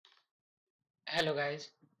Hello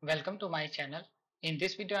guys, welcome to my channel. In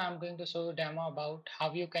this video I am going to show you a demo about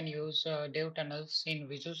how you can use dev tunnels in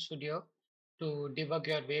Visual Studio to debug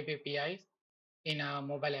your web APIs in a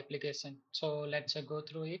mobile application. So let's go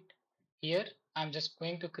through it. Here I'm just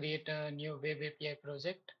going to create a new web API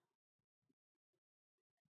project.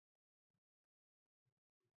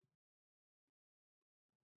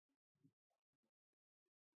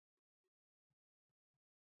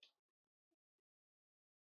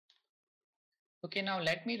 Okay, now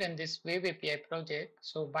let me run this web API project.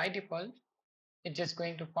 So by default it's just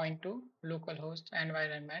going to point to localhost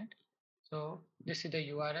environment. So this is the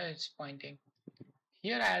URL it's pointing.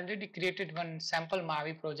 Here I already created one sample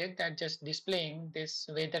Mavi project that just displaying this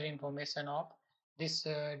weather information of this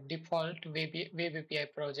default web API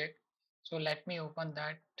project. So let me open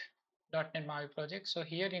that .NET Mavi project. So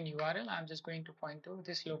here in URL, I'm just going to point to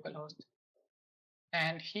this localhost.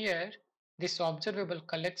 And here, this observable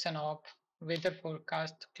collection of weather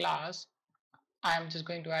forecast class, I'm just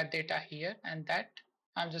going to add data here, and that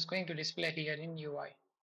I'm just going to display here in UI.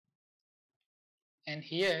 And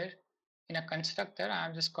here in a constructor,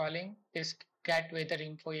 I'm just calling this get weather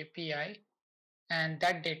info API, and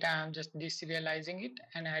that data I'm just deserializing it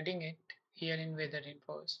and adding it here in weather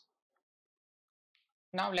infos.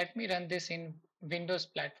 Now let me run this in Windows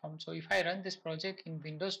platform. So if I run this project in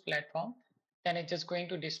Windows platform, then it's just going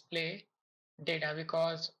to display data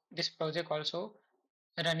because this project also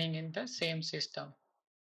running in the same system.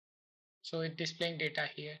 So it's displaying data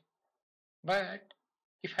here. But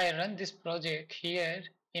if I run this project here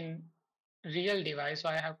in real device, so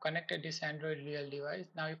I have connected this Android real device.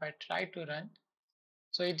 Now if I try to run,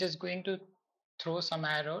 so it's just going to throw some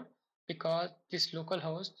error because this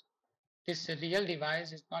localhost, this real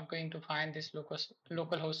device is not going to find this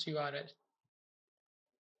localhost URL.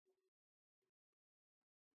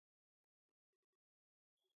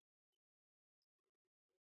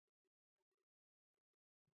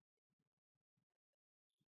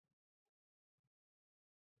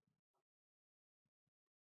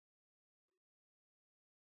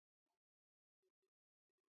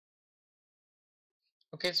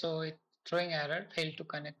 Okay, so it's throwing error, failed to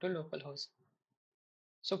connect to localhost.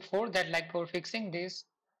 So for that, like for fixing this,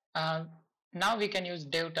 uh, now we can use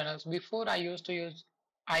dev tunnels. Before I used to use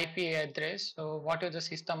IP address. So what is the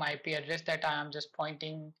system IP address that I am just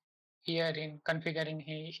pointing here in configuring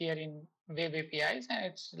here in web APIs, and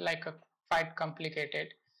it's like a quite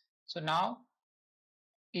complicated. So now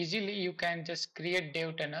easily you can just create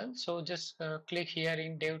dev tunnel. So just click here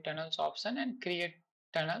in dev tunnels option and create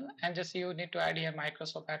tunnel, and just you need to add here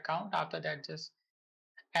Microsoft account. After that, just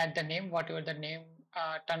add the name, whatever the name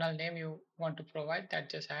tunnel name you want to provide, that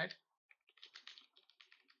just add.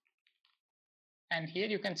 And here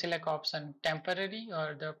you can select option temporary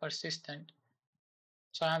or the persistent.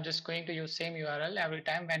 So I'm just going to use same URL every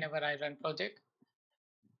time whenever I run project.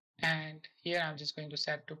 And here I'm just going to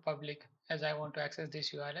set to public as I want to access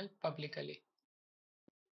this URL publicly.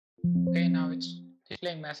 Okay, now it's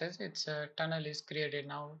displaying message. It's a tunnel is created.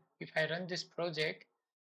 Now if I run this project,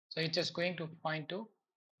 so it's just going to point to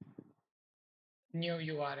new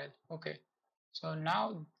URL. Okay, so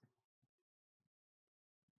now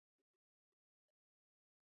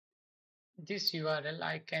this URL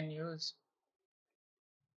I can use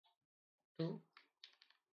to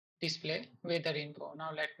display weather info.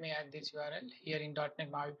 Now let me add this URL here in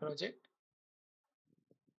 .NET Mavi project.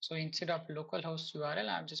 So instead of localhost URL,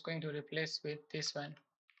 I'm just going to replace with this one.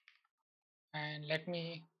 And let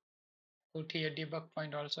me put here debug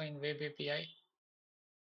point also in web API.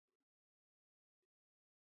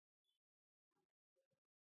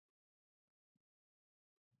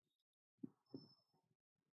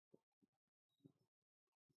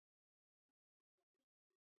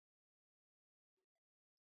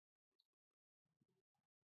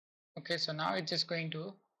 Okay, so now it's just going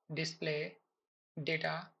to display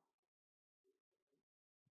data.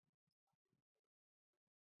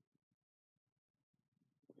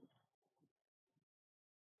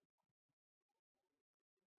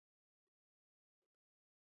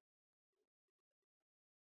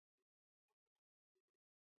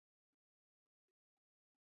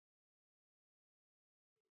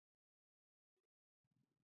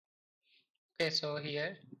 Okay, so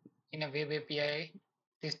here in a web API,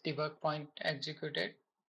 this debug point executed,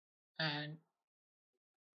 and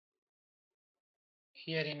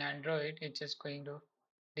here in Android, it's just going to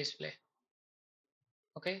display.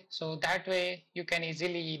 Okay, so that way you can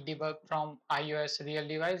easily debug from iOS real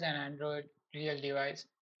device and Android real device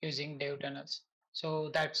using dev tunnels.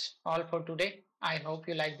 So that's all for today. I hope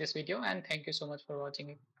you like this video, and thank you so much for watching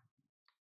it.